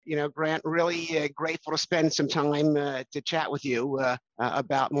Grant, really grateful to spend some time to chat with you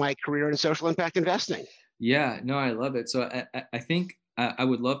about my career in social impact investing. Yeah, no, I love it. So I think I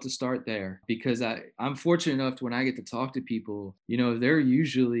would love to start there because I'm fortunate enough to when I get to talk to people, they're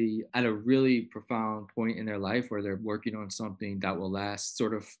usually at a really profound point in their life where they're working on something that will last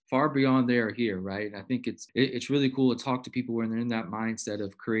sort of far beyond they are here, right? And I think it's really cool to talk to people when they're in that mindset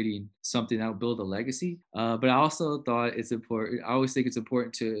of creating something that will build a legacy. But I also thought it's important. I always think it's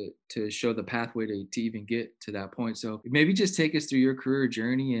important to show the pathway to even get to that point. So maybe just take us through your career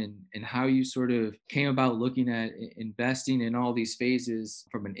journey and how you sort of came about looking at investing in all these phases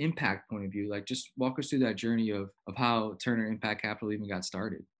from an impact point of view. Like just walk us through that journey of how Turner Impact Capital even got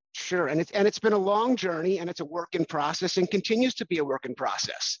started. Sure, and it's been a long journey, and it's a work in process, and continues to be a work in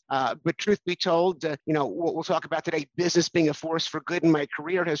process. But truth be told, what we'll talk about today, business being a force for good in my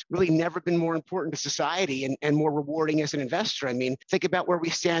career, has really never been more important to society and more rewarding as an investor. I mean, think about where we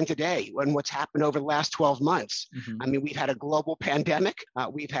stand today and what's happened over the last 12 months. Mm-hmm. I mean, we've had a global pandemic,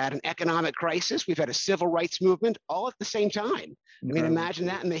 we've had an economic crisis, we've had a civil rights movement, all at the same time. I mean, Incredible. imagine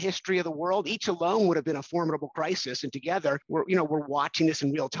that in the history of the world. Each alone would have been a formidable crisis, and together, we're watching this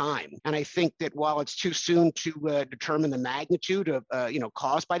in real time. And I think that while it's too soon to determine the magnitude of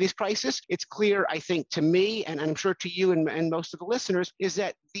caused by these crises, it's clear, I think, to me, and I'm sure to you and most of the listeners, is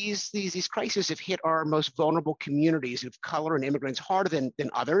that these crises have hit our most vulnerable communities of color and immigrants harder than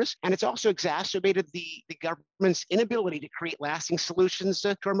others. And it's also exacerbated the government's inability to create lasting solutions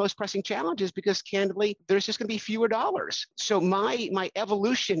to our most pressing challenges, because candidly, there's just going to be fewer dollars. So my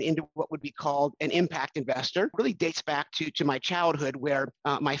evolution into what would be called an impact investor really dates back to my childhood, where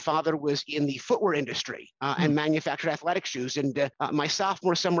my father was in the footwear industry and manufactured athletic shoes. And my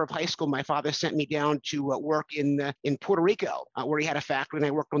sophomore summer of high school, my father sent me down to work in Puerto Rico, where he had a factory, and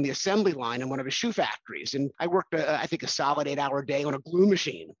I worked on the assembly line in one of his shoe factories. And I worked, I think, a solid 8-hour day on a glue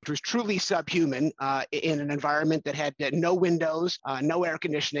machine, which was truly subhuman in an environment that had no windows, no air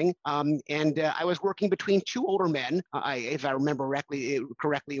conditioning. And I was working between two older men. If I remember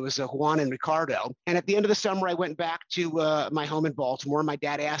correctly, it was Juan and Ricardo. And at the end of the summer, I went back to my home in Baltimore. My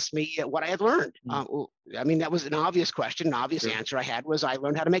dad asked me what I had learned. I mean, that was an obvious question. An obvious answer I had was, I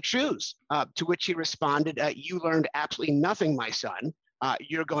learned how to make shoes. To which he responded, you learned absolutely nothing, my son.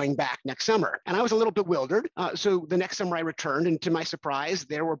 You're going back next summer. And I was a little bewildered. So the next summer I returned, and to my surprise,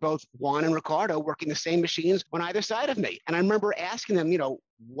 there were both Juan and Ricardo working the same machines on either side of me. And I remember asking them,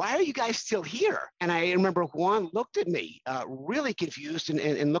 why are you guys still here? And I remember Juan looked at me really confused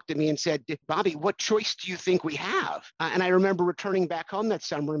and looked at me and said, Bobby, what choice do you think we have? And I remember returning back home that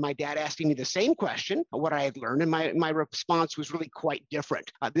summer and my dad asking me the same question, what I had learned. And my response was really quite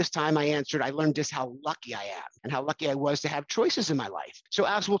different. This time I answered, I learned just how lucky I am and how lucky I was to have choices in my life. So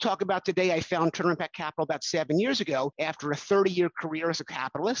as we'll talk about today, I found Turner Impact Capital about 7 years ago after a 30-year career as a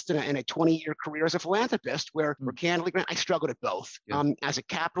capitalist and a 20-year career as a philanthropist, where candidly, I struggled at both. As a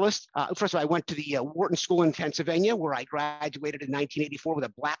capitalist, first of all, I went to the Wharton School in Pennsylvania, where I graduated in 1984 with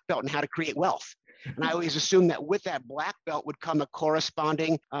a black belt in how to create wealth. And I always assumed that with that black belt would come a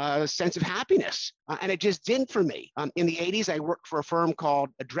corresponding sense of happiness. And it just didn't for me. In the 80s, I worked for a firm called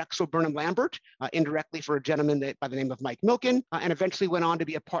Drexel Burnham Lambert, indirectly for a gentleman by the name of Mike Milken, and eventually went on to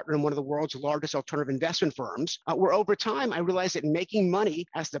be a partner in one of the world's largest alternative investment firms, where over time, I realized that making money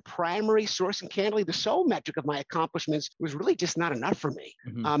as the primary source and candidly the sole metric of my accomplishments was really just not enough for me.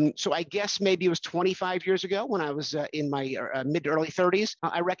 So I guess maybe it was 25 years ago when I was in my mid to early 30s,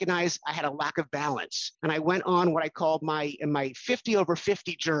 I recognized I had a lack of balance. And I went on what I called my 50 over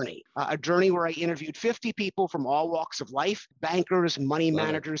 50 journey, a journey where I interviewed 50 people from all walks of life: bankers, money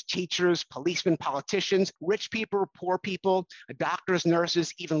managers, teachers, policemen, politicians, rich people, poor people, doctors,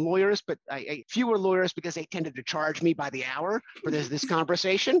 nurses, even lawyers, but fewer lawyers because they tended to charge me by the hour for this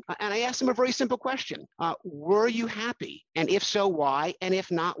conversation. And I asked them a very simple question. Were you happy? And if so, why? And if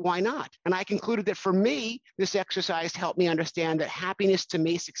not, why not? And I concluded that for me, this exercise helped me understand that happiness to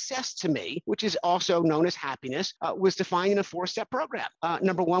me, success to me, which is also known as happiness, was defined in a 4-step program.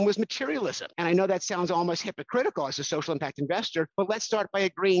 Number one was materialism. And I know that sounds almost hypocritical as a social impact investor, but let's start by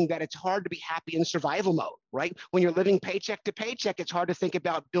agreeing that it's hard to be happy in survival mode, right? When you're living paycheck to paycheck, it's hard to think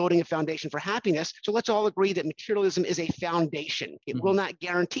about building a foundation for happiness. So let's all agree that materialism is a foundation. It will not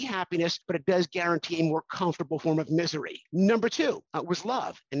guarantee happiness, but it does guarantee a more comfortable form of misery. Number two was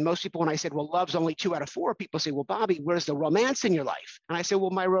love. And most people, when I said, well, love's only 2 out of 4, people say, well, Bobby, where's the romance in your life? And I said, well,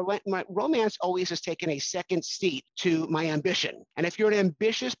 my romance always has taken a second seat to my ambition. And if you're an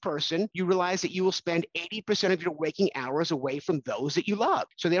ambitious person, you realize that you will spend 80% of your waking hours away from those that you love.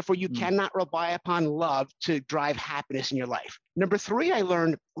 So therefore, you cannot rely upon love to drive happiness in your life. Number three, I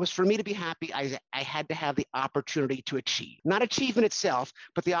learned was for me to be happy, I had to have the opportunity to achieve. Not achievement itself,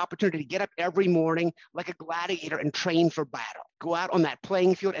 but the opportunity to get up every morning like a gladiator and train for battle. Go out on that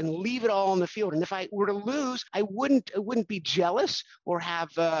playing field and leave it all on the field. And if I were to lose, I wouldn't be jealous or have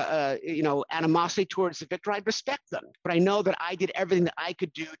animosity towards the victor. I'd respect them. But I know that I did everything that I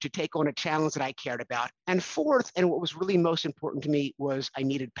could do to take on a challenge that I cared about. And fourth, and what was really most important to me, was I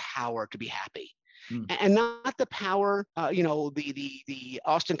needed power to be happy. And not the power, the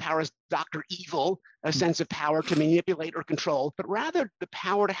Austin Powers Dr. Evil, a sense of power to manipulate or control, but rather the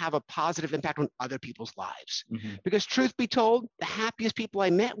power to have a positive impact on other people's lives. Because truth be told, the happiest people I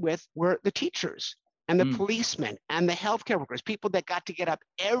met with were the teachers and the policemen and the healthcare workers, people that got to get up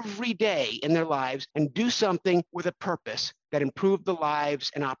every day in their lives and do something with a purpose that improved the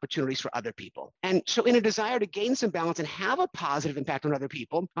lives and opportunities for other people. And so in a desire to gain some balance and have a positive impact on other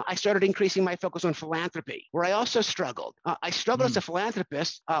people, I started increasing my focus on philanthropy, where I also struggled. I struggled as a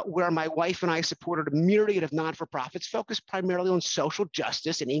philanthropist, where my wife and I supported a myriad of non-for-profits focused primarily on social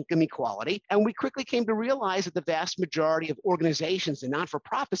justice and income equality. And we quickly came to realize that the vast majority of organizations and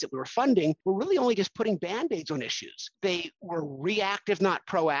non-for-profits that we were funding were really only just putting Band-Aids on issues. They were reactive, not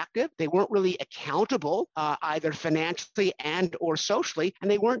proactive. They weren't really accountable, either financially and or socially, and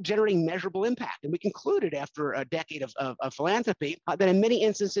they weren't generating measurable impact. And we concluded after a decade of philanthropy that in many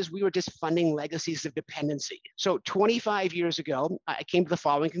instances, we were just funding legacies of dependency. So 25 years ago, I came to the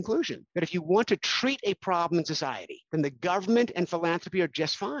following conclusion, that if you want to treat a problem in society, then the government and philanthropy are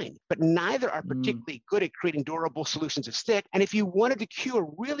just fine, but neither are particularly good at creating durable solutions that stick. And if you wanted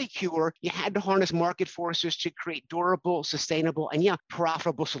to really cure, you had to harness market forces to create durable, sustainable, and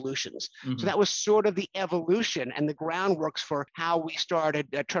profitable solutions. So that was sort of the evolution and the groundwork for how we started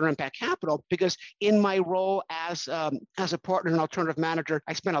Turner Impact Capital, because in my role as a partner and alternative manager,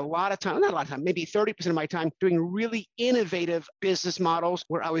 I spent a lot of time, not a lot of time, maybe 30% of my time doing really innovative business models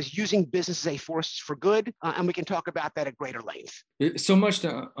where I was using business as a force for good. And we can talk about that at greater length. There's so much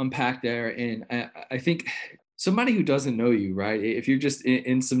to unpack there. And I think somebody who doesn't know you, right? If you're just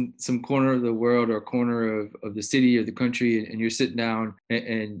in some corner of the world or corner of the city or the country, and you're sitting down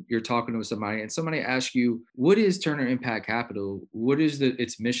and you're talking to somebody, and somebody asks you, what is Turner Impact Capital? What is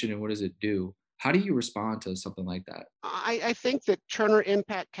its mission and what does it do? How do you respond to something like that? I think that Turner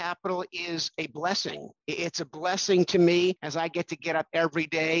Impact Capital is a blessing. It's a blessing to me as I get to get up every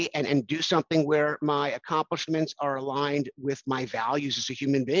day and do something where my accomplishments are aligned with my values as a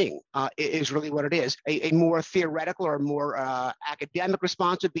human being. It is really what it is. A more theoretical or more academic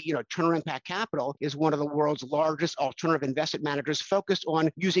response would be, Turner Impact Capital is one of the world's largest alternative investment managers focused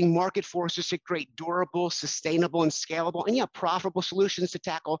on using market forces to create durable, sustainable, and scalable, and profitable solutions to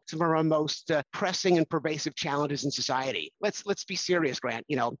tackle some of our most pressing and pervasive challenges in society. Let's be serious, Grant.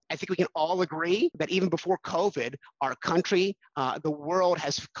 I think we can all agree that even before COVID, our country, the world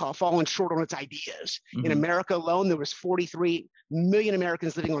has fallen short on its ideas. In America alone, there was 43 million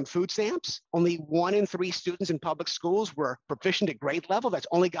Americans living on food stamps. Only 1 in 3 students in public schools were proficient at grade level. That's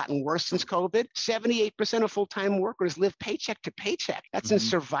only gotten worse since COVID. 78% of full-time workers live paycheck to paycheck. That's in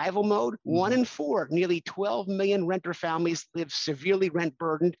survival mode. 1 in 4, nearly 12 million renter families live severely rent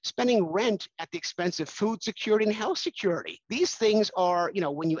burdened, spending rent at the expense of food security and health security. These things are,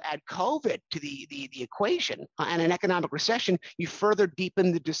 when you add COVID to the equation and an economic recession, you further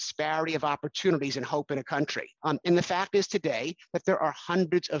deepen the disparity of opportunities and hope in a country. And the fact is today that there are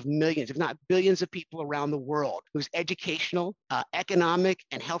hundreds of millions, if not billions of people around the world whose educational, economic,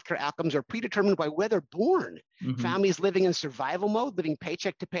 and healthcare outcomes are predetermined by where they're born. Families living in survival mode, living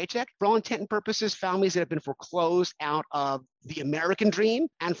paycheck to paycheck, for all intent and purposes, families that have been foreclosed out of the American dream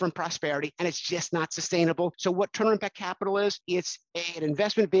and from prosperity, and it's just not sustainable. So what Turner Impact Capital is, it's an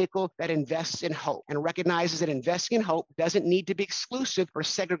investment vehicle that invests in hope and recognizes that investing in hope doesn't need to be exclusive or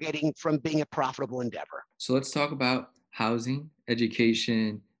segregating from being a profitable endeavor. So let's talk about housing,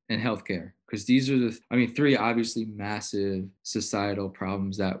 education, and healthcare, because these are the 3 obviously massive societal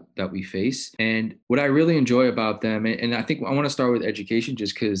problems that we face. And what I really enjoy about them, and I think I want to start with education,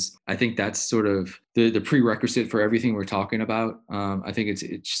 just because I think that's sort of the prerequisite for everything we're talking about. I think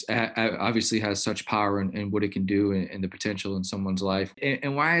it's obviously has such power in what it can do and the potential in someone's life.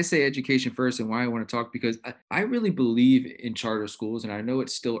 And why I say education first, and why I want to talk, because I really believe in charter schools, and I know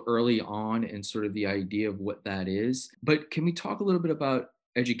it's still early on in sort of the idea of what that is. But can we talk a little bit about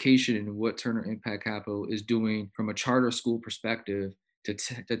education and what Turner Impact Capital is doing from a charter school perspective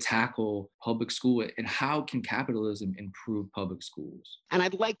to tackle public school, and how can capitalism improve public schools? And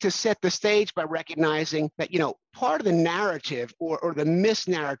I'd like to set the stage by recognizing that, part of the narrative or the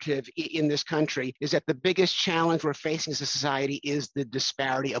misnarrative in this country is that the biggest challenge we're facing as a society is the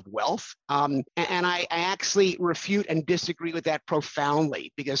disparity of wealth. And I actually refute and disagree with that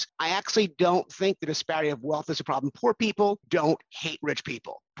profoundly, because I actually don't think the disparity of wealth is a problem. Poor people don't hate rich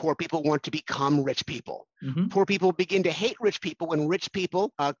people. Poor people want to become rich people. Mm-hmm. Poor people begin to hate rich people when rich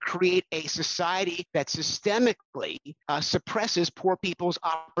people create a society that systemically suppresses poor people's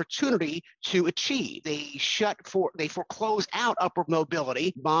opportunity to achieve. They foreclose out upward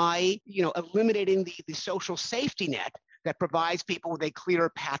mobility by, eliminating the social safety net that provides people with a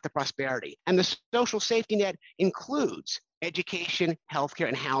clearer path to prosperity. And the social safety net includes education, healthcare,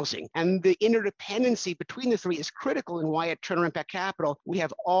 and housing. And the interdependency between the three is critical in why at Turner Impact Capital, we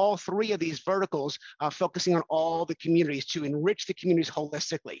have all three of these verticals focusing on all the communities to enrich the communities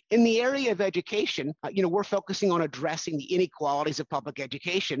holistically. In the area of education, we're focusing on addressing the inequalities of public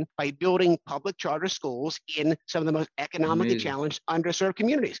education by building public charter schools in some of the most economically challenged, underserved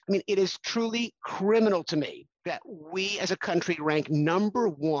communities. I mean, it is truly criminal to me that we as a country rank number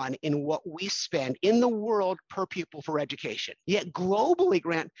one in what we spend in the world per pupil for education. Yet globally,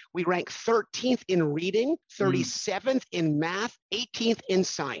 Grant, we rank 13th in reading, 37th in math, 18th in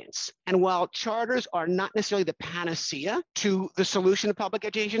science. And while charters are not necessarily the panacea to the solution of public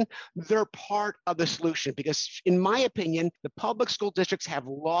education, they're part of the solution, because in my opinion, the public school districts have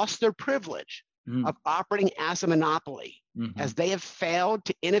lost their privilege of operating as a monopoly, as they have failed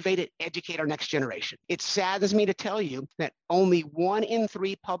to innovate and educate our next generation. It saddens me to tell you that only 1 in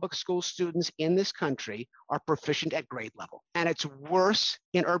 3 public school students in this country are proficient at grade level. And it's worse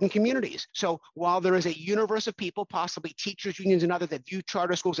in urban communities. So while there is a universe of people, possibly teachers, unions, and others, that view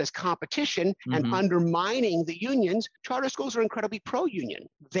charter schools as competition and undermining the unions, charter schools are incredibly pro-union.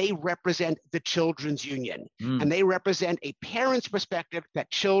 They represent the children's union, and they represent a parent's perspective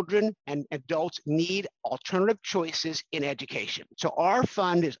that children and adults need alternative choices in education. So our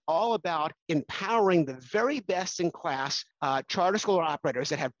fund is all about empowering the very best in class charter school operators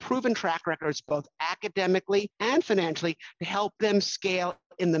that have proven track records, both academically and financially, to help them scale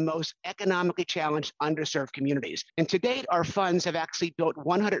in the most economically challenged, underserved communities. And to date, our funds have actually built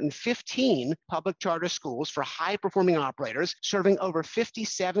 115 public charter schools for high-performing operators, serving over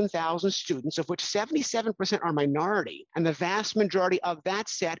 57,000 students, of which 77% are minority. And the vast majority of that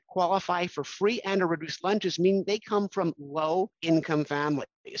set qualify for free and or reduced lunches, meaning they come from low-income families.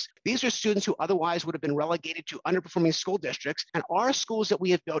 These are students who otherwise would have been relegated to underperforming school districts, and our schools that we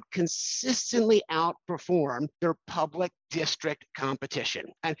have built consistently outperform their public district competition.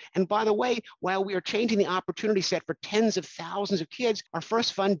 And by the way, while we are changing the opportunity set for tens of thousands of kids, our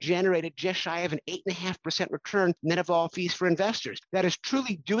first fund generated just shy of an 8.5% return net of all fees for investors. That is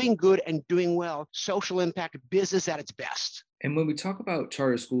truly doing good and doing well, social impact business at its best. And when we talk about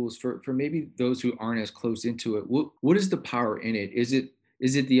charter schools, for maybe those who aren't as close into it, what is the power in it? Is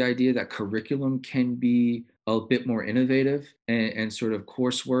it the idea that curriculum can be a bit more innovative and sort of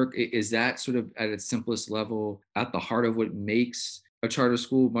coursework? Is that sort of at its simplest level at the heart of what makes a charter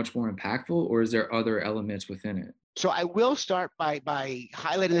school much more impactful, or is there other elements within it? So I will start by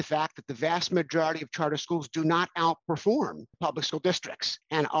highlighting the fact that the vast majority of charter schools do not outperform public school districts.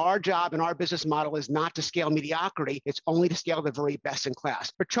 And our job and our business model is not to scale mediocrity, it's only to scale the very best in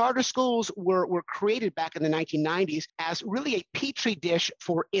class. But charter schools were created back in the 1990s as really a petri dish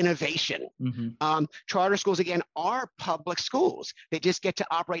for innovation. Charter schools, again, are public schools. They just get to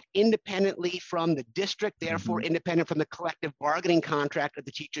operate independently from the district, therefore independent from the collective bargaining contract of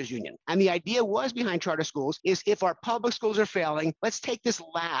the teachers union. And the idea was behind charter schools is, if our public schools are failing, let's take this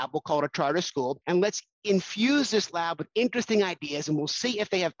lab, we'll call it a charter school, and let's infuse this lab with interesting ideas, and we'll see if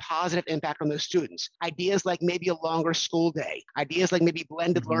they have positive impact on those students. Ideas like maybe a longer school day, ideas like maybe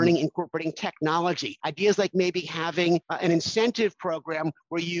blended learning incorporating technology, ideas like maybe having an incentive program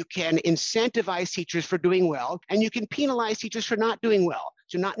where you can incentivize teachers for doing well, and you can penalize teachers for not doing well.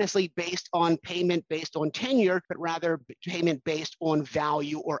 So not necessarily based on payment based on tenure, but rather payment based on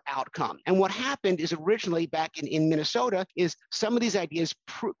value or outcome. And what happened is, originally back in Minnesota, is some of these ideas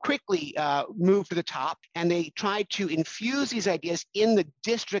quickly moved to the top, and they tried to infuse these ideas in the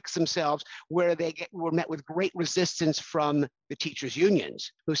districts themselves, where they were met with great resistance from the teachers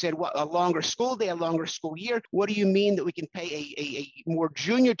unions, who said, well, a longer school day, a longer school year, what do you mean that we can pay a more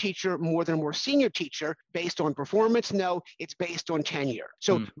junior teacher more than a more senior teacher based on performance? No, it's based on tenure.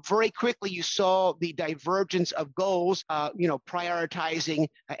 So very quickly you saw the divergence of goals, prioritizing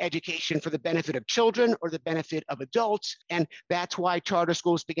education for the benefit of children or the benefit of adults. And that's why charter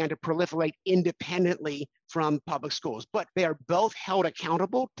schools began to proliferate independently from public schools. But they are both held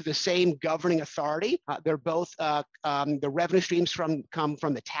accountable to the same governing authority. They're both, the revenue revenue streams come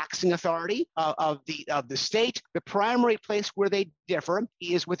from the taxing authority of the state. The primary place where they differ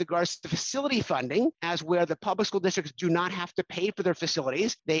is with regards to facility funding, as where the public school districts do not have to pay for their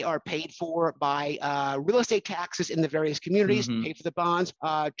facilities. They are paid for by real estate taxes in the various communities, pay for the bonds.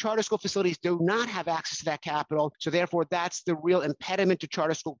 Charter school facilities do not have access to that capital. So therefore, that's the real impediment to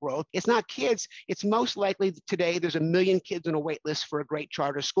charter school growth. It's not kids. It's most likely today there's 1 million kids on a wait list for a great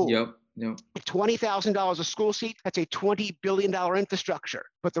charter school. Yep. At $20,000 a school seat, that's a $20 billion infrastructure.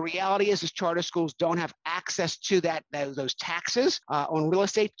 But the reality is charter schools don't have access to those taxes on real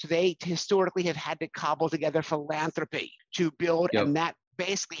estate. So they historically have had to cobble together philanthropy to build, and that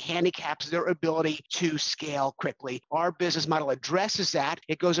basically handicaps their ability to scale quickly. Our business model addresses that.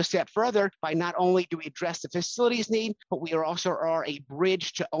 It goes a step further by not only do we address the facilities need, but we are a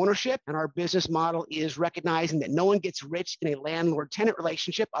bridge to ownership. And our business model is recognizing that no one gets rich in a landlord-tenant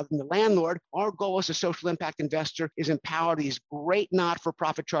relationship other than the landlord. Our goal as a social impact investor is empower these great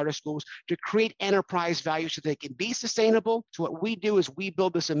not-for-profit charter schools to create enterprise value so they can be sustainable. So what we do is we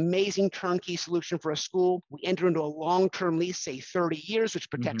build this amazing turnkey solution for a school. We enter into a long-term lease, say 30 years, which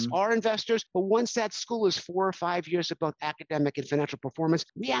protects our investors. But once that school is 4 or 5 years of both academic and financial performance,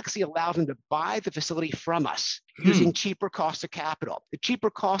 we actually allow them to buy the facility from us using cheaper cost of capital. The cheaper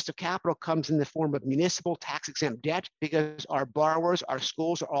cost of capital comes in the form of municipal tax-exempt debt because our borrowers, our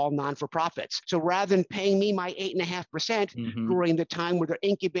schools are all non-for-profits. So rather than paying me my 8.5% during the time where they're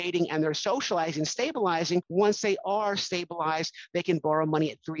incubating and they're socializing, stabilizing, once they are stabilized, they can borrow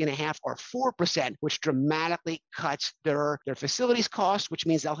money at 3.5% or 4%, which dramatically cuts their facilities costs, which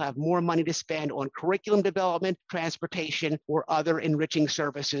means they'll have more money to spend on curriculum development, transportation, or other enriching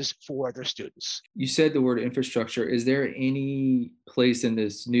services for their students. You said the word infrastructure. Is there any place in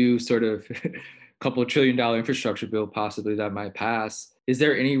this new sort of couple $1 trillion infrastructure bill possibly that might pass? Is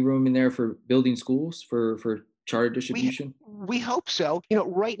there any room in there for building schools for charter distribution? We hope so.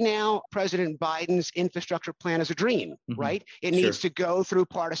 Right now, President Biden's infrastructure plan is a dream, right? It needs to go through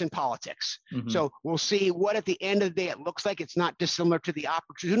partisan politics. So we'll see what at the end of the day it looks like. It's not dissimilar to the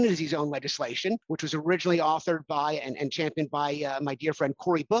Opportunity Zone legislation, which was originally authored by and championed by my dear friend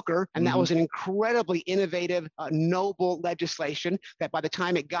Cory Booker. And that was an incredibly innovative, noble legislation that by the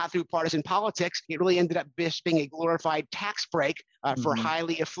time it got through partisan politics, it really ended up just being a glorified tax break for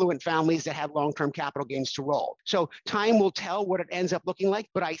highly affluent families that had long-term capital gains to roll. So time will tell what it ends up looking like,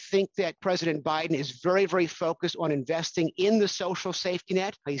 but I think that President Biden is very, very focused on investing in the social safety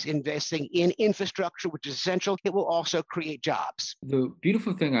net. He's investing in infrastructure, which is essential. It will also create jobs. The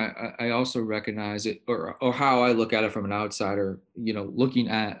beautiful thing I also recognize it, or how I look at it from an outsider, looking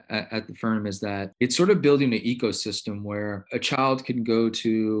at the firm, is that it's sort of building an ecosystem where a child can go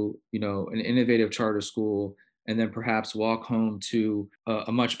to, an innovative charter school and then perhaps walk home to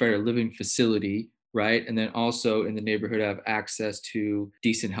a much better living facility, right? And then also in the neighborhood have access to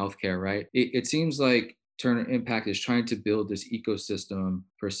decent healthcare, right? It seems like Turner Impact is trying to build this ecosystem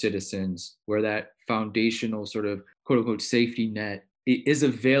for citizens where that foundational sort of quote unquote safety net is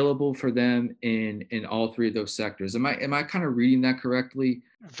available for them in all three of those sectors. Am I kind of reading that correctly?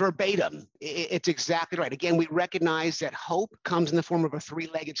 Verbatim. It's exactly right. Again, we recognize that hope comes in the form of a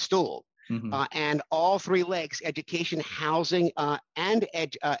three-legged stool. And all three legs, education, housing, and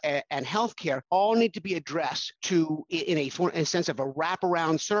healthcare, all need to be addressed in a sense of a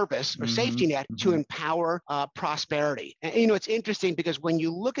wraparound service or safety net to empower prosperity. And it's interesting because when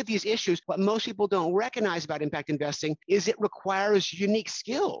you look at these issues, what most people don't recognize about impact investing is it requires unique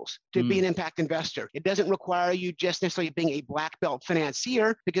skills to be an impact investor. It doesn't require you just necessarily being a black belt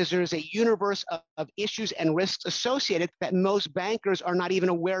financier, because there's a universe of issues and risks associated that most bankers are not even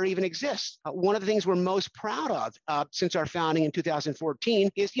aware even exist. One of the things we're most proud of since our founding in 2014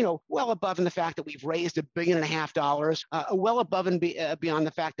 is, well above in the fact that we've raised $1.5 billion, well above and beyond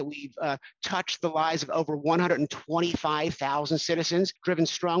the fact that we've touched the lives of over 125,000 citizens, driven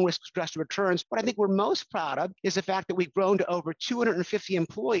strong risk-adjusted returns. What I think we're most proud of is the fact that we've grown to over 250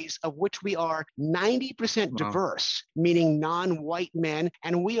 employees, of which we are 90% diverse, meaning non-white men,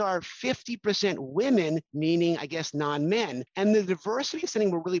 and we are 50% women, meaning, I guess, non-men. And the diversity is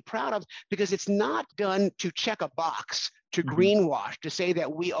something we're really proud of, because it's not done to check a box, to greenwash, to say that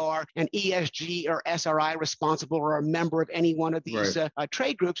we are an ESG or SRI responsible or a member of any one of these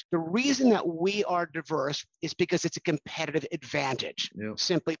trade groups. The reason that we are diverse is because it's a competitive advantage.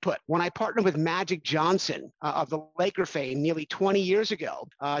 Simply put, when I partnered with Magic Johnson of the Laker fame nearly 20 years ago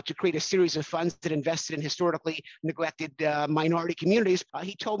to create a series of funds that invested in historically neglected minority communities,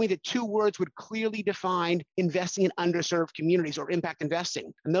 he told me that two words would clearly define investing in underserved communities or impact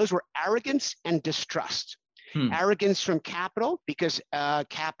investing, and those were arrogance and distrust. Hmm. Arrogance from capital, because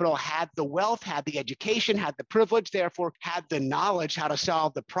capital had the wealth, had the education, had the privilege, therefore had the knowledge how to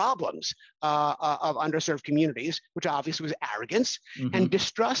solve the problems of underserved communities, which obviously was arrogance. And Mm-hmm.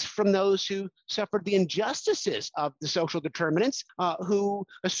 distrust from those who suffered the injustices of the social determinants, who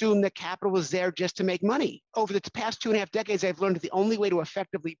assumed that capital was there just to make money. Over the past 2.5 decades, I've learned that the only way to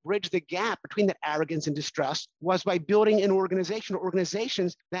effectively bridge the gap between that arrogance and distrust was by building an organization or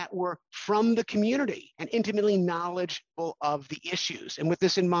organizations that were from the community and intimately knowledgeable of the issues. And with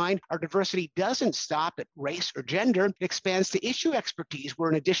this in mind, our diversity doesn't stop at race or gender. It expands to issue expertise, where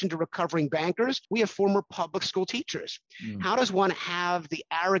in addition to recovering bankers, we have former public school teachers. Mm. How does one have the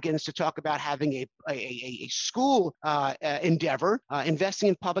arrogance to talk about having a school endeavor, investing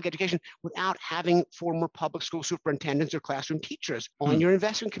in public education, without having former public school superintendents or classroom teachers on Hmm. your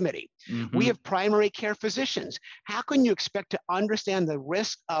investment committee? We Mm-hmm. have primary care physicians. How can you expect to understand the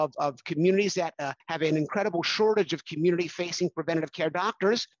risk of communities that have an incredible shortage of community-facing preventative care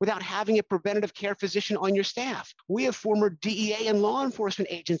doctors without having a preventative care physician on your staff? We have former DEA and law enforcement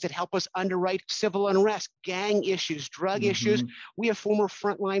agents that help us underwrite civil unrest, gang issues, drug issues. Mm-hmm. We have former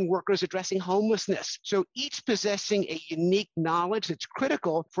frontline workers addressing homelessness. So each possessing a unique knowledge that's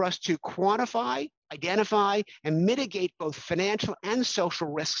critical for us to quantify, identify, and mitigate both financial and social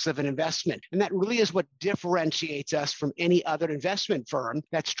risks of an investment. And that really is what differentiates us from any other investment firm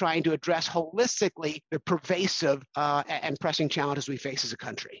that's trying to address holistically the pervasive and pressing challenges we face as a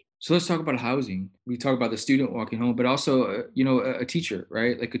country. So let's talk about housing. We talk about the student walking home, but also, a teacher,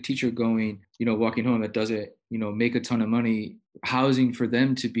 right? Like a teacher going, walking home that doesn't, make a ton of money, housing for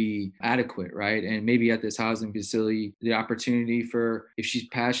them to be adequate, right? And maybe at this housing facility, the opportunity for, if she's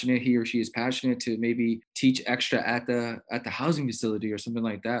passionate, he or she is passionate, to maybe teach extra at the housing facility or something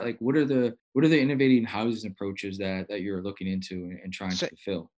like that. Like, what are the innovating housing approaches that you're looking into and trying to So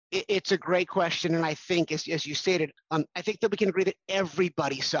fulfill? it's a great question. And I think, as you stated, I think that we can agree that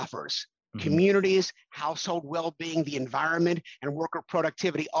everybody suffers. Mm-hmm. Communities, household well-being, the environment, and worker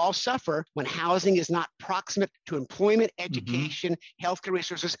productivity all suffer when housing is not proximate to employment, Mm-hmm. education, healthcare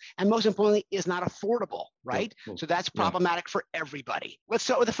resources, and most importantly, is not affordable, right? Well, So that's yeah. problematic for everybody. Let's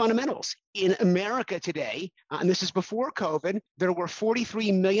start with the fundamentals. In America today, and this is before COVID, there were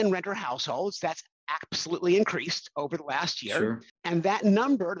 43 million renter households. That's absolutely increased over the last year. Sure. And that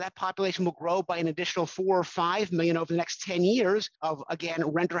number, that population will grow by an additional 4 or 5 million over the next 10 years of, again,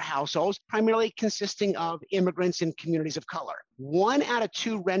 renter households, primarily consisting of immigrants and communities of color. 1 out of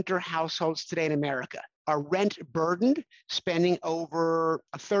 2 renter households today in America are rent burdened, spending over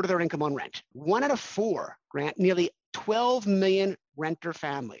a third of their income on rent. 1 out of 4, Grant, nearly 12 million renter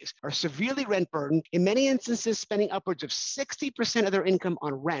families are severely rent burdened, in many instances spending upwards of 60% of their income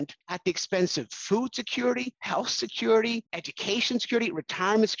on rent at the expense of food security, health security, education security,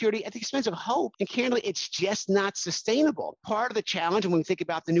 retirement security, at the expense of hope. And candidly, it's just not sustainable. Part of the challenge when we think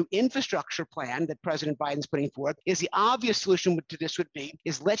about the new infrastructure plan that President Biden's putting forth is the obvious solution to this would be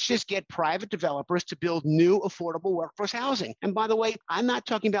is let's just get private developers to build new affordable workforce housing. And by the way, I'm not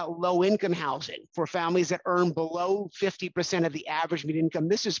talking about low income housing for families that earn below 50% of the average median income.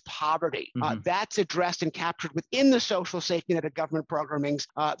 This is poverty. Mm-hmm. That's addressed and captured within the social safety net of government programmings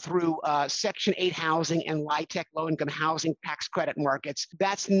through Section 8 housing and LIHTC low-income housing tax credit markets.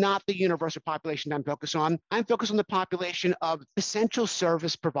 That's not the universal population I'm focused on. I'm focused on the population of essential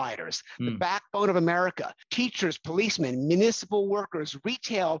service providers, the backbone of America, teachers, policemen, municipal workers,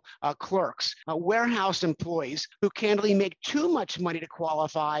 retail clerks, warehouse employees who candidly make too much money to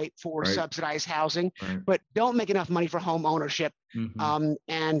qualify for Right. subsidized housing, Right. but don't make enough money for home ownership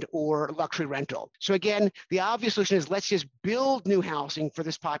and or luxury rental. So again, the obvious solution is let's just build new housing for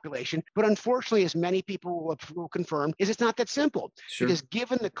this population. But unfortunately, as many people will confirm, is it's not that simple. Sure. Because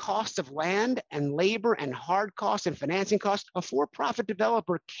given the cost of land and labor and hard costs and financing costs, a for-profit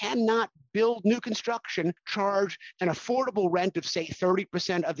developer cannot build new construction, charge an affordable rent of, say,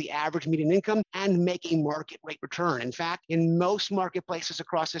 30% of the average median income, and make a market rate return. In fact, in most marketplaces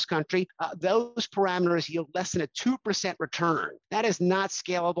across this country, those parameters yield less than a 2% return. That is not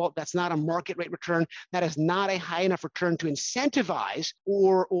scalable. That's not a market rate return. That is not a high enough return to incentivize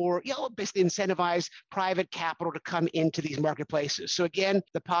or basically incentivize private capital to come into these marketplaces. So again,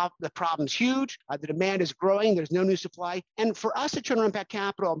 the problem's huge. The demand is growing. There's no new supply. And for us at Turner Impact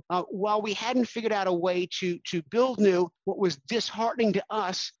Capital, while we hadn't figured out a way to build new, what was disheartening to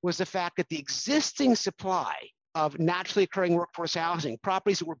us was the fact that the existing supply of naturally occurring workforce housing,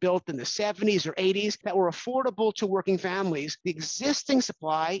 properties that were built in the 70s or 80s that were affordable to working families, the existing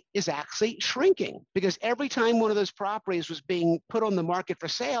supply is actually shrinking because every time one of those properties was being put on the market for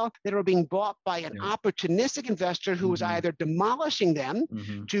sale, they were being bought by an opportunistic investor who was either demolishing them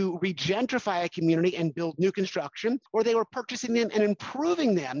to regentrify a community and build new construction, or they were purchasing them and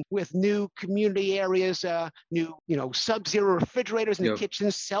improving them with new community areas, new, sub-zero refrigerators in the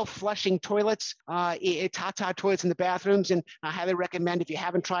kitchens, self-flushing toilets, Tata toilets in the bathrooms. And I highly recommend, if you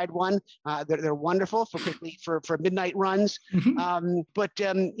haven't tried one, they're wonderful for midnight runs. But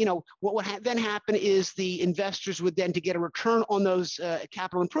what would then happen is the investors would then, to get a return on those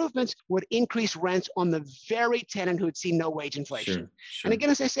capital improvements, would increase rents on the very tenant who had seen no wage inflation. Sure. And again,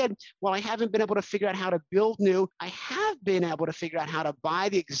 as I said, while I haven't been able to figure out how to build new, I have been able to figure out how to buy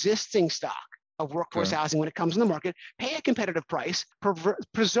the existing stock of workforce housing when it comes in the market, pay a competitive price,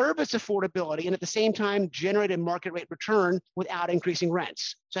 preserve its affordability, and at the same time generate a market rate return without increasing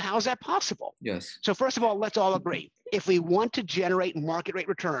rents. So how is that possible? Yes. So first of all, let's all agree, if we want to generate market rate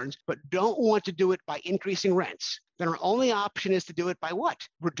returns, but don't want to do it by increasing rents, then our only option is to do it by what?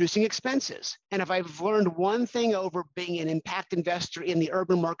 Reducing expenses. And if I've learned one thing over being an impact investor in the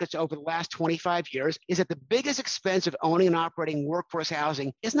urban markets over the last 25 years, is that the biggest expense of owning and operating workforce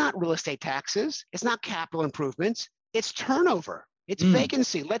housing is not real estate taxes, it's not capital improvements, it's turnover. It's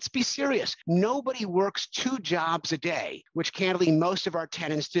vacancy. Let's be serious. Nobody works 2 jobs a day, which candidly most of our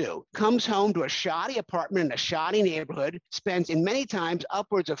tenants do, comes home to a shoddy apartment in a shoddy neighborhood, spends in many times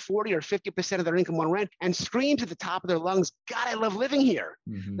upwards of 40 or 50% of their income on rent, and screams at the top of their lungs, God, I love living here.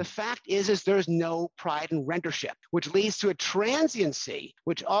 The fact is there's no pride in rentership, which leads to a transiency,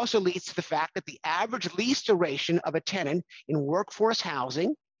 which also leads to the fact that the average lease duration of a tenant in workforce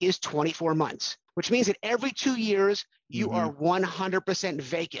housing is 24 months, which means that every 2 years, you are 100%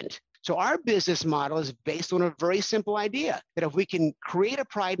 vacant. So our business model is based on a very simple idea that if we can create a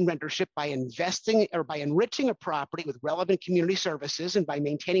pride in rentership by investing or by enriching a property with relevant community services and by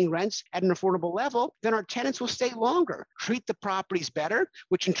maintaining rents at an affordable level, then our tenants will stay longer, treat the properties better,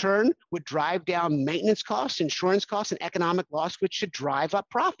 which in turn would drive down maintenance costs, insurance costs, and economic loss, which should drive up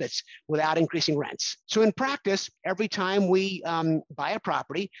profits without increasing rents. So in practice, every time we buy a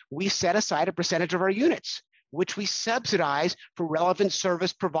property, we set aside a percentage of our units, which we subsidize for relevant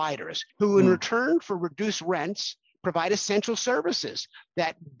service providers who in return for reduced rents provide essential services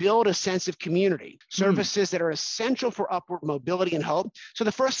that build a sense of community, services that are essential for upward mobility and hope. So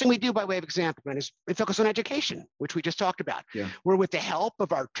the first thing we do by way of example, Brent, is we focus on education, which we just talked about. Where with the help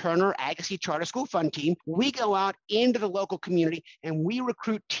of our Turner Agassiz Charter School Fund team, we go out into the local community and we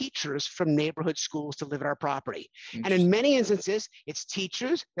recruit teachers from neighborhood schools to live at our property. And in many instances, it's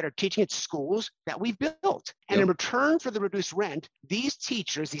teachers that are teaching at schools that we've built. And in return for the reduced rent, these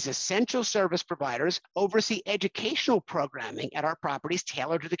teachers, these essential service providers, oversee educational programming at our properties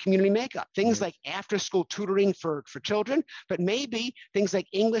tailored to the community makeup. Things like after-school tutoring for children, but maybe things like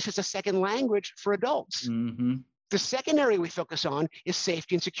English as a second language for adults. The second area we focus on is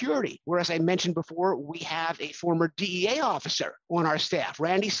safety and security, where, as I mentioned before, we have a former DEA officer on our staff,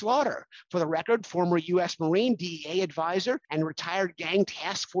 Randy Slaughter. For the record, former U.S. Marine, DEA advisor, and retired gang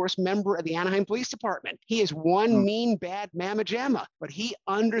task force member of the Anaheim Police Department. He is one mean, bad mamma jamma, but he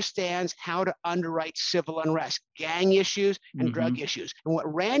understands how to underwrite civil unrest, gang issues, and drug issues. And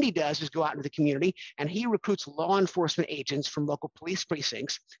what Randy does is go out into the community and he recruits law enforcement agents from local police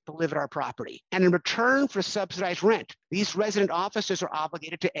precincts to live at our property. And in return for subsidized rent, these resident officers are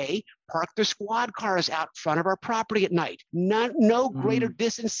obligated to A, park their squad cars out front of our property at night. No greater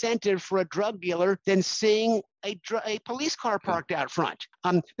disincentive for a drug dealer than seeing a police car parked out front.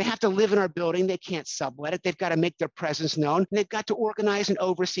 They have to live in our building. They can't sublet it. They've got to make their presence known. And they've got to organize and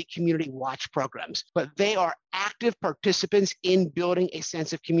oversee community watch programs. But they are active participants in building a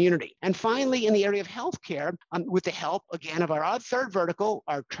sense of community. And finally, in the area of healthcare, with the help, again, of our third vertical,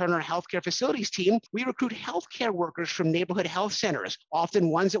 our Turner Healthcare Facilities team, we recruit healthcare workers from neighborhood health centers, often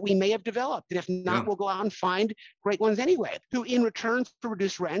ones that we may have developed. And if not, we'll go out and find great ones anyway, who in return for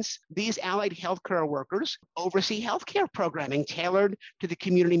reduced rents, these allied healthcare workers oversee healthcare programming tailored to the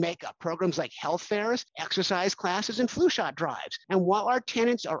community makeup, programs like health fairs, exercise classes, and flu shot drives. And while our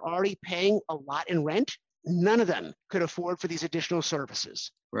tenants are already paying a lot in rent, none of them could afford for these additional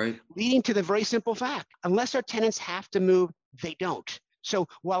services. Right. Leading to the very simple fact, unless our tenants have to move, they don't. So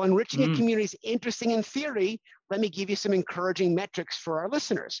while enriching a community is interesting in theory, let me give you some encouraging metrics for our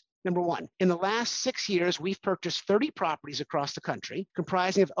listeners. Number one, in the last 6 years, we've purchased 30 properties across the country,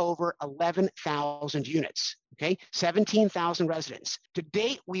 comprising of over 11,000 units, 17,000 residents. To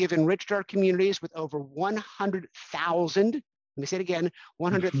date, we have enriched our communities with over 100,000 Let me say it again,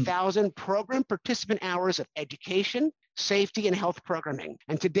 100,000 program participant hours of education, safety, and health programming.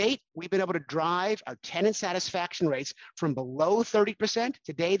 And to date, we've been able to drive our tenant satisfaction rates from below 30%.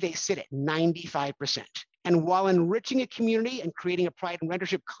 Today, they sit at 95%. And while enriching a community and creating a pride in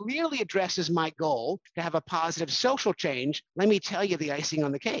rentership clearly addresses my goal to have a positive social change, let me tell you the icing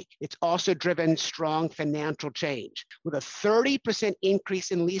on the cake. It's also driven strong financial change. With a 30%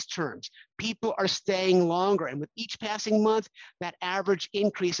 increase in lease terms, people are staying longer. And with each passing month, that average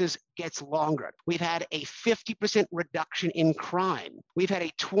increases gets longer. We've had a 50% reduction in crime. We've had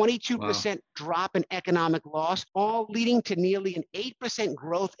a 22% drop in economic loss, all leading to nearly an 8%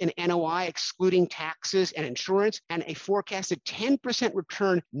 growth in NOI, excluding taxes and insurance, and a forecasted 10%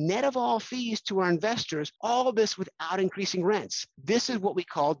 return net of all fees to our investors, all this without increasing rents. This is what we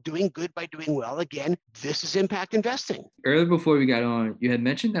call doing good by doing well. Again, this is impact investing. Earlier before we got on, you had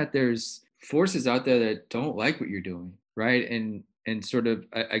mentioned that there's forces out there that don't like what you're doing, right? And sort of,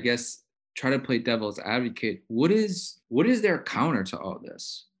 I guess, try to play devil's advocate. What is their counter to all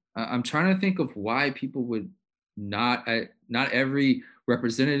this? I'm trying to think of why people would not every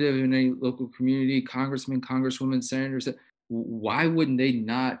representative in a local community, congressman, congresswoman, senators, why wouldn't they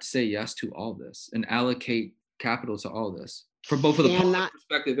not say yes to all this and allocate capital to all this? From both of the public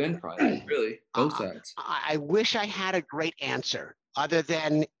perspective and private, really, both sides. I wish I had a great answer other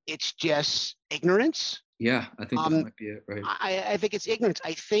than it's just ignorance. Yeah, I think that might be it, right? I think it's ignorance.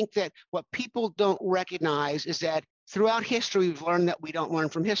 I think that what people don't recognize is that throughout history, we've learned that we don't learn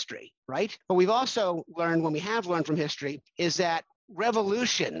from history, right? But we've also learned, when we have learned from history, is that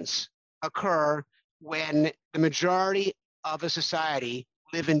revolutions occur when the majority of a society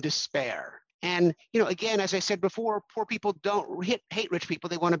live in despair. And, again, as I said before, poor people don't hate rich people.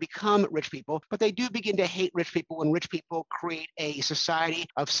 They want to become rich people, but they do begin to hate rich people when rich people create a society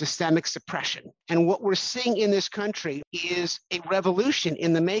of systemic suppression. And what we're seeing in this country is a revolution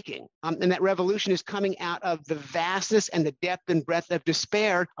in the making. And that revolution is coming out of the vastness and the depth and breadth of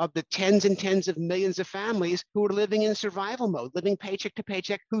despair of the tens and tens of millions of families who are living in survival mode, living paycheck to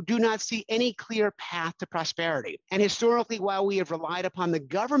paycheck, who do not see any clear path to prosperity. And historically, while we have relied upon the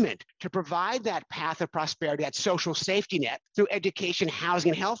government to provide that path of prosperity, that social safety net through education,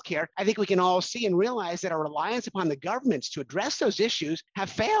 housing, and healthcare, I think we can all see and realize that our reliance upon the governments to address those issues have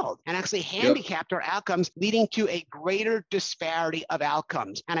failed and actually handicapped our outcomes, leading to a greater disparity of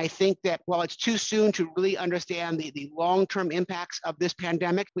outcomes. And I think that while it's too soon to really understand the long-term impacts of this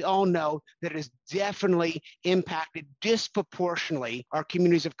pandemic, we all know that it has definitely impacted disproportionately our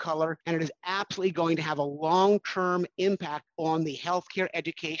communities of color, and it is absolutely going to have a long-term impact on the healthcare,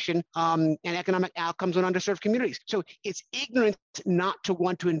 education, and economic outcomes on underserved communities. So it's ignorant not to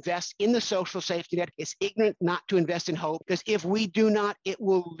want to invest in the social safety net. It's ignorant not to invest in hope, because if we do not, it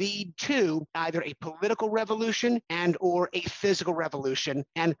will lead to either a political revolution and or a physical revolution.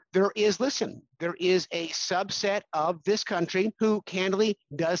 And there is a subset of this country who candidly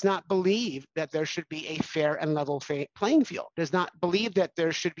does not believe that there should be a fair and level playing field, does not believe that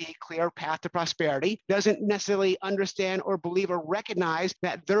there should be a clear path to prosperity, doesn't necessarily understand or believe or recognize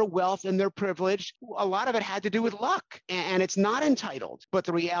that their wealth and their privilege, a lot of it had to do with luck, and it's not entitled. But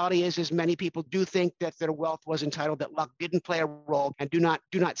the reality is many people do think that their wealth was entitled, that luck didn't play a role, and do not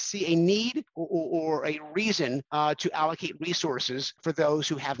see a need or a reason to allocate resources for those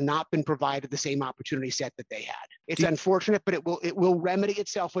who have not been provided the same opportunity set that they had. It's unfortunate, but it will remedy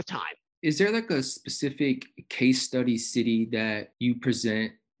itself with time. Is there like a specific case study city that you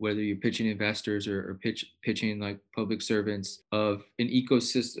present, whether you're pitching investors or pitching like public servants, of an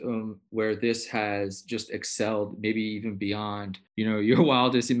ecosystem where this has just excelled, maybe even beyond, your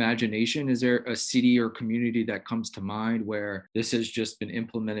wildest imagination? Is there a city or community that comes to mind where this has just been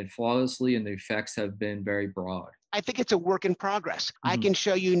implemented flawlessly and the effects have been very broad? I think it's a work in progress. I can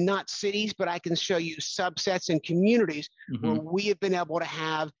show you not cities, but I can show you subsets and communities where we have been able to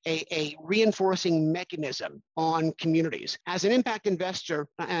have a reinforcing mechanism on communities. As an impact investor,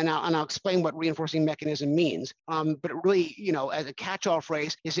 and I'll explain what reinforcing mechanism means, but it really, as a catch-all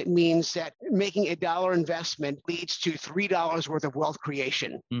phrase, it means that making a dollar investment leads to $3 worth of wealth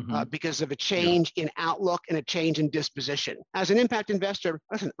creation because of a change in outlook and a change in disposition. As an impact investor,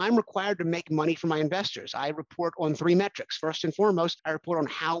 listen, I'm required to make money for my investors. I report on three metrics. First and foremost, I report on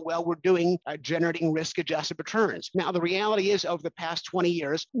how well we're doing generating risk-adjusted returns. Now, the reality is, over the past 20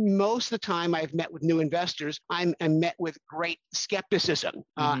 years, most of the time I've met with new investors, I'm met with great skepticism.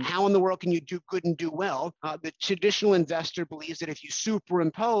 How in the world can you do good and do well? The traditional investor believes that if you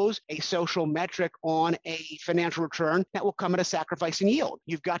superimpose a social metric on a financial return, that will come at a sacrifice in yield.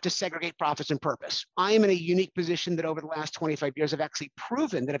 You've got to segregate profits and purpose. I am in a unique position that over the last 25 years, I've actually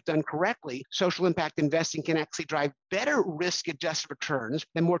proven that if done correctly, social impact investing can actually drive better risk-adjusted returns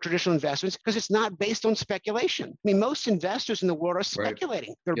than more traditional investments because it's not based on speculation. I mean, most investors in the world are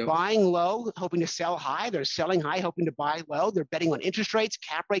speculating. They're buying low, hoping to sell high. They're selling high, hoping to buy low. They're betting on interest rates,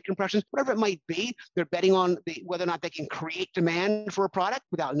 cap rate compressions, whatever it might be. They're betting on whether or not they can create demand for a product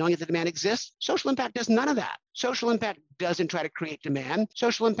without knowing if the demand exists. Social impact does none of that. Social impact doesn't try to create demand.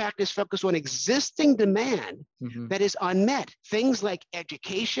 Social impact is focused on existing demand that is unmet. Things like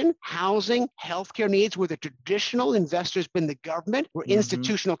education, housing, healthcare needs, where the traditional investor's been the government, where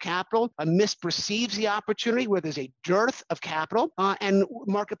institutional capital misperceives the opportunity, where there's a dearth of capital, and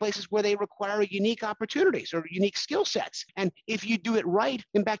marketplaces where they require unique opportunities or unique skill sets. And if you do it right,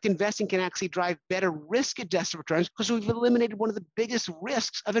 impact investing can actually drive better risk-adjusted returns because we've eliminated one of the biggest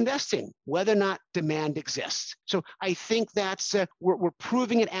risks of investing, whether or not demand exists. So I think that's, we're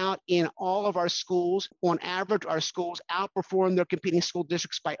proving it out in all of our schools. On average, our schools outperform their competing school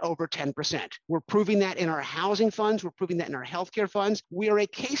districts by over 10%. We're proving that in our housing funds. We're proving that in our healthcare funds. We are a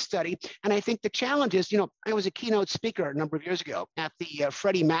case study. And I think the challenge is, I was a keynote speaker a number of years ago at the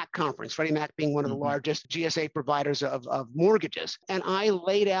Freddie Mac conference, Freddie Mac being one of the largest GSA providers of mortgages. And I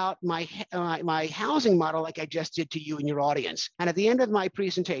laid out my housing model like I just did to you and your audience. And at the end of my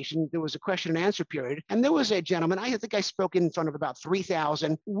presentation, there was a question and answer period. And there was a gentleman, I think I spoke in front of about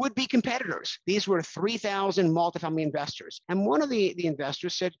 3,000 would-be competitors. These were 3,000 multifamily investors. And one of the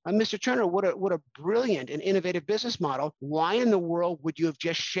investors said, Mr. Turner, what a brilliant and innovative business model. Why in the world would you have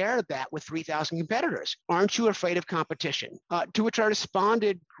just shared that with 3,000 competitors? Aren't you afraid of competition? To which I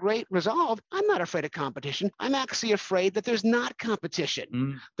responded, great resolve. I'm not afraid of competition. I'm actually afraid that there's not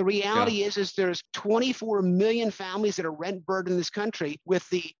competition. The reality is there's 24 million families that are rent burdened in this country. With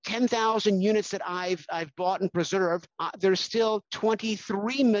the 10,000 units that I've bought and preserved, there's still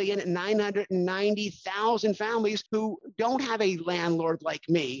 23,990,000 families who don't have a landlord like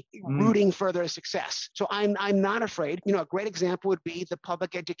me rooting for their success. So I'm not afraid. A great example would be the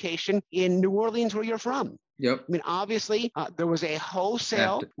public education in New Orleans, where you're from. I mean, obviously, there was a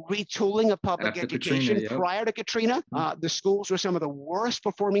wholesale retooling of public education Katrina, prior to Katrina. The schools were some of the worst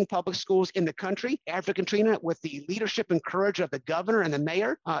performing public schools in the country. After Katrina, with the leadership and courage of the governor and the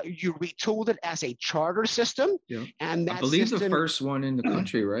mayor, you retooled it as a charter system. And that I believe system, the first one in the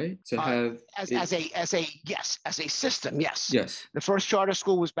country, right? To have as a system, yes. The first charter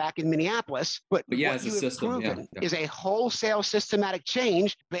school was back in Minneapolis, but what as you have proven is a wholesale systematic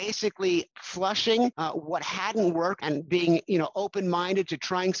change, basically flushing what hadn't worked and being, open-minded to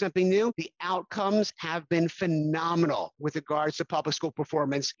trying something new. The outcomes have been phenomenal with regards to public school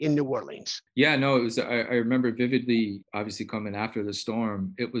performance in New Orleans. Yeah, no, it was, I remember vividly, obviously coming after the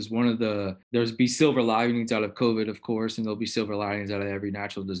storm, it was there's be silver linings out of COVID, of course, and there'll be silver linings out of every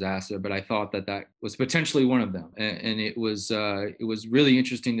natural disaster, but I thought that was potentially one of them. And it was really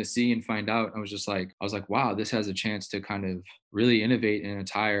interesting to see and find out. I was like, wow, this has a chance to kind of really innovate an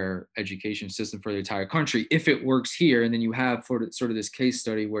entire education system for the entire country if it works here. And then you have sort of this case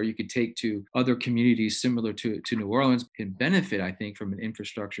study where you could take to other communities similar to New Orleans can benefit, I think, from an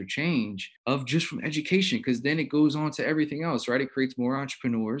infrastructure change of just from education, because then it goes on to everything else, right? It creates more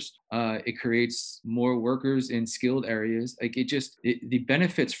entrepreneurs. It creates more workers in skilled areas. Like the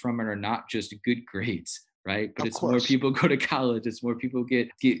benefits from it are not just good grades, right? But it's more people go to college. It's more people get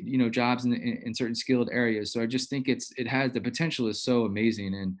jobs in certain skilled areas. So I just think it has the potential is so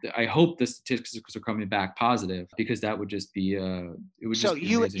amazing, and I hope the statistics are coming back positive, because that would just be you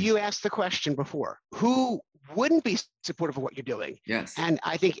asked the question before, who wouldn't be supportive of what you're doing? Yes. And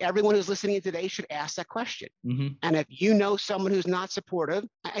I think everyone who's listening today should ask that question. And if you know someone who's not supportive,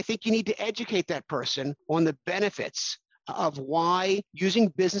 I think you need to educate that person on the benefits of why using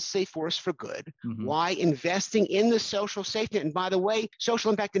business as a force for good, why investing in the social safety net. And by the way, social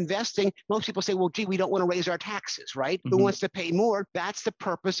impact investing, most people say, well, gee, we don't want to raise our taxes, right? Who wants to pay more? That's the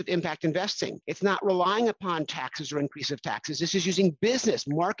purpose of impact investing. It's not relying upon taxes or increase of taxes. This is using business,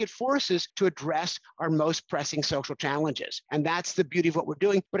 market forces to address our most pressing social challenges. And that's the beauty of what we're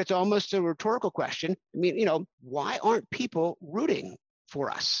doing. But it's almost a rhetorical question. I mean, why aren't people rooting for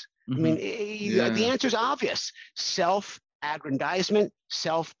us? I mean, the answer is obvious. Self-aggrandizement,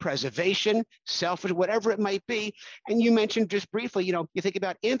 self-preservation, whatever it might be. And you mentioned just briefly, you think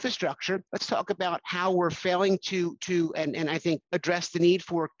about infrastructure. Let's talk about how we're failing to I think address the need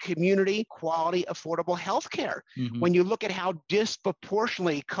for community quality, affordable healthcare. When you look at how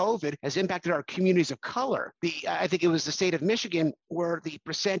disproportionately COVID has impacted our communities of color, I think it was the state of Michigan where the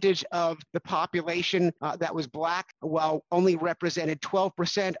percentage of the population that was Black, while only represented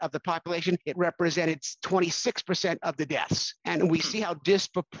 12% of the population, it represented 26% of the deaths. deaths. And we see how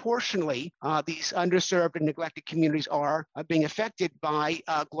disproportionately these underserved and neglected communities are being affected by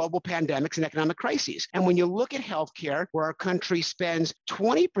global pandemics and economic crises. And when you look at healthcare, where our country spends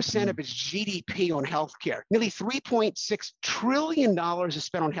 20% of its GDP on healthcare, nearly $3.6 trillion is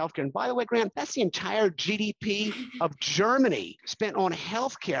spent on healthcare. And by the way, Grant, that's the entire GDP of Germany spent on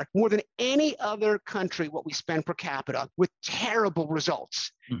healthcare, more than any other country, what we spend per capita, with terrible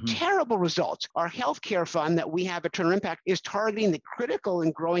results. Terrible results. Our healthcare fund that we have at Turner Impact is targeting the critical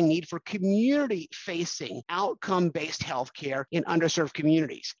and growing need for community-facing, outcome-based healthcare in underserved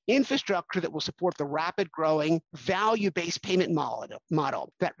communities. Infrastructure that will support the rapid growing, value-based payment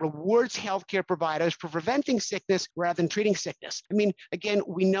model that rewards healthcare providers for preventing sickness rather than treating sickness. I mean, again,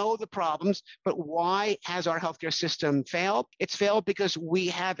 we know the problems, but why has our healthcare system failed? It's failed because we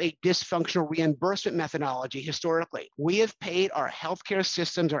have a dysfunctional reimbursement methodology historically. We have paid our healthcare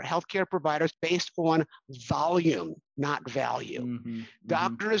systems, our healthcare providers, based on volume, not value.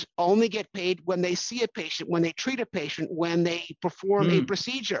 Doctors only get paid when they see a patient, when they treat a patient, when they perform a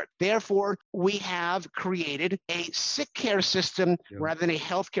procedure. Therefore, we have created a sick care system rather than a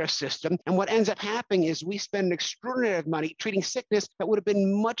healthcare system. And what ends up happening is we spend an extraordinary amount of money treating sickness that would have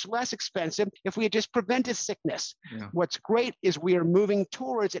been much less expensive if we had just prevented sickness. What's great is we are moving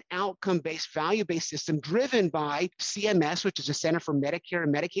towards an outcome-based, value-based system driven by CMS, which is the Center for Medicare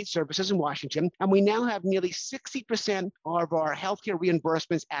and Medicaid Services in Washington. And we now have nearly 60% of our healthcare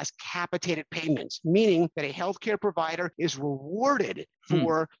reimbursements as capitated payments, meaning that a healthcare provider is rewarded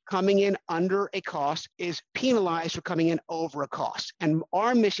for coming in under a cost, is penalized for coming in over a cost. And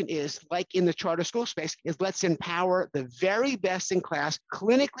our mission is, like in the charter school space, is let's empower the very best in class,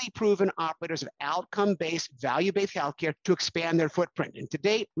 clinically proven operators of outcome-based, value-based healthcare to expand their footprint. And to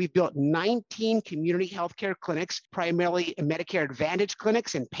date, we've built 19 community healthcare clinics, primarily Medicare Advantage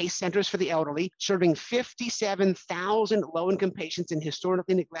clinics and PACE centers for the elderly, serving 57,000 low-income patients in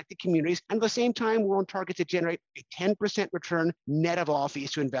historically neglected communities. And at the same time, we're on target to generate a 10% return net of all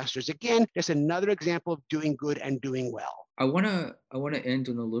fees to investors. Again, just another example of doing good and doing well. I wanna end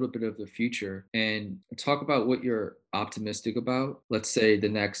on a little bit of the future and talk about what you're optimistic about. Let's say the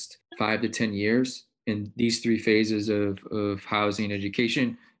next 5 to 10 years in these three phases of housing,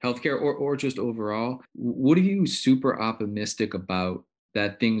 education, healthcare, or just overall. What are you super optimistic about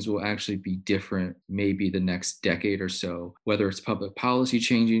that things will actually be different maybe the next decade or so, whether it's public policy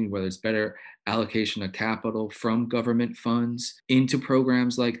changing, whether it's better allocation of capital from government funds into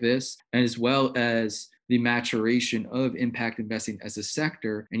programs like this, and as well as the maturation of impact investing as a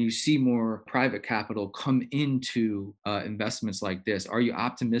sector, and you see more private capital come into investments like this. Are you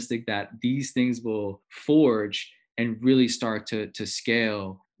optimistic that these things will forge and really start to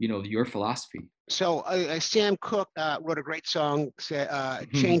scale, your philosophy? So Sam Cooke wrote a great song,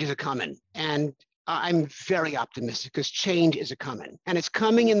 Change is a Coming. And I'm very optimistic because change is a coming. And it's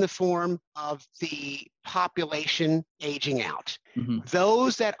coming in the form of the population aging out.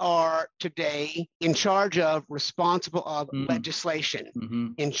 Those that are today in charge of, responsible of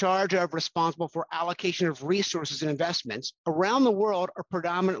legislation, in charge of, responsible for allocation of resources and investments around the world are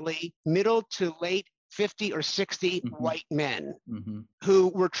predominantly middle to late 50 or 60 white men who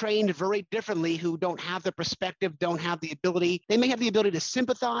were trained very differently, who don't have the perspective, don't have the ability. They may have the ability to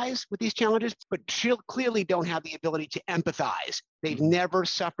sympathize with these challenges, but clearly don't have the ability to empathize. They've never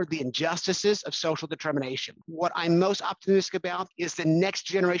suffered the injustices of social determination. What I'm most optimistic about is the next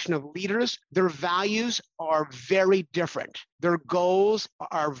generation of leaders. Their values are very different. Their goals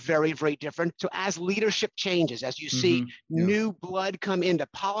are very, very different. So as leadership changes, as you see new blood come into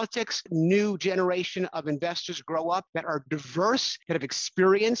politics, new generation of investors grow up that are diverse, that have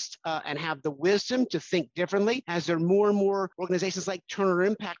experienced and have the wisdom to think differently, as there are more and more organizations like Turner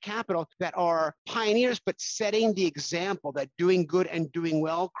Impact Capital that are pioneers, but setting the example that doing good and doing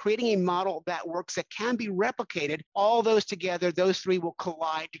well, creating a model that works, that can be replicated. All those together, those three will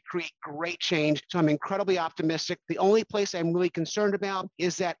collide to create great change. So I'm incredibly optimistic. The only place I'm really concerned about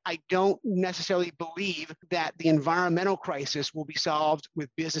is that I don't necessarily believe that the environmental crisis will be solved with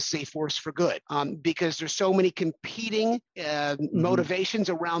business safe force for good, because there's so many competing motivations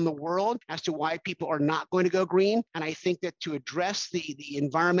around the world as to why people are not going to go green. And I think that to address the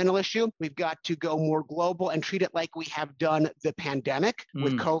environmental issue, we've got to go more global and treat it like we have done the pandemic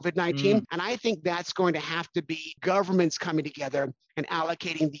with Mm, COVID-19. mm. And I think that's going to have to be governments coming together and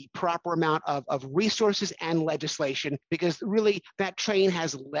allocating the proper amount of resources and legislation, because really that train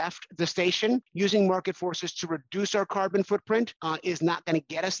has left the station. Using market forces to reduce our carbon footprint is not going to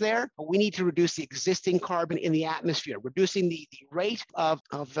get us there. But we need to reduce the existing carbon in the atmosphere. Reducing the rate of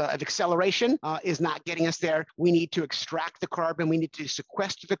acceleration is not getting us there. We need to extract the carbon. We need to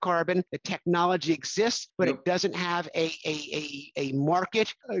sequester the carbon. The technology exists, but Yep. it doesn't have a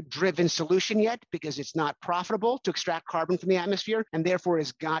market-driven solution yet, because it's not profitable to extract carbon from the atmosphere, and therefore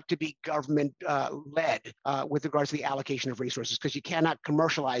has got to be government-led with regards to the allocation of resources, because you cannot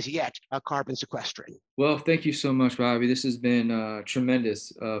commercialize yet carbon sequestering. Well, thank you so much, Bobby. This has been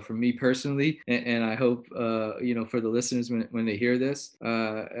tremendous for me personally, and I hope for the listeners when they hear this.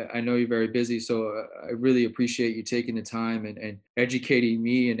 I know you're very busy, so I really appreciate you taking the time and educating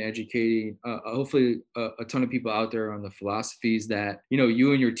me and educating hopefully a ton of people out there on the philosophies that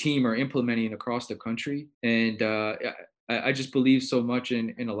you and your team are implementing across the country. And I just believe so much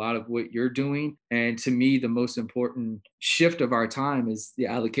in a lot of what you're doing. And to me, the most important shift of our time is the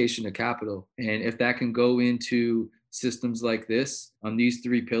allocation of capital. And if that can go into systems like this on these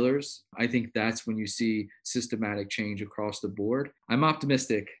three pillars, I think that's when you see systematic change across the board. I'm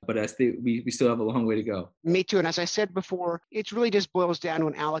optimistic, but I think we still have a long way to go. Me too. And as I said before, it really just boils down to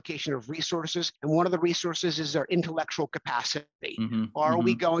an allocation of resources. And one of the resources is our intellectual capacity. Mm-hmm, Are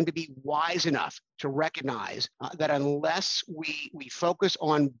we mm-hmm. going to be wise enough to recognize that unless we focus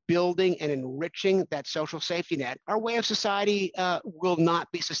on building and enriching that social safety net, our way of society will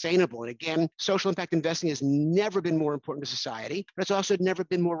not be sustainable? And again, social impact investing has never been more important to society, but it's also never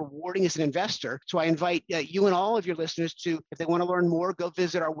been more rewarding as an investor. So I invite you and all of your listeners to, if they want to learn more, go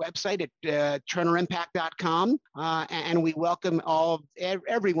visit our website at turnerimpact.com. And we welcome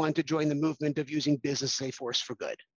everyone to join the movement of using business as a force for good.